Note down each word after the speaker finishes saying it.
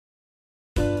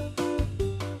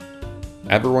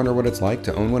Ever wonder what it's like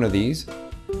to own one of these?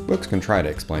 Books can try to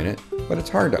explain it, but it's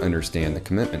hard to understand the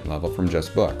commitment level from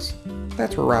just books.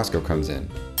 That's where Roscoe comes in.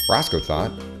 Roscoe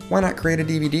thought, why not create a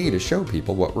DVD to show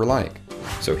people what we're like?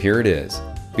 So here it is,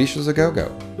 Vizslas A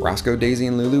Go-Go, Roscoe, Daisy,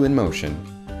 and Lulu in Motion.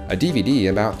 A DVD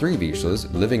about 3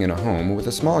 Vizslas living in a home with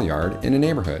a small yard in a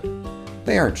neighborhood.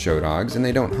 They aren't show dogs and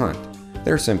they don't hunt.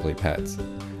 They're simply pets.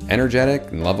 Energetic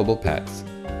and lovable pets.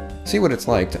 See what it's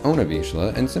like to own a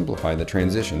Vizsla and simplify the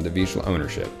transition to Vizsla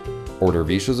ownership. Order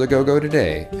Vizslas A Go-Go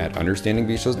today at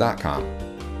understandingvizslas.com.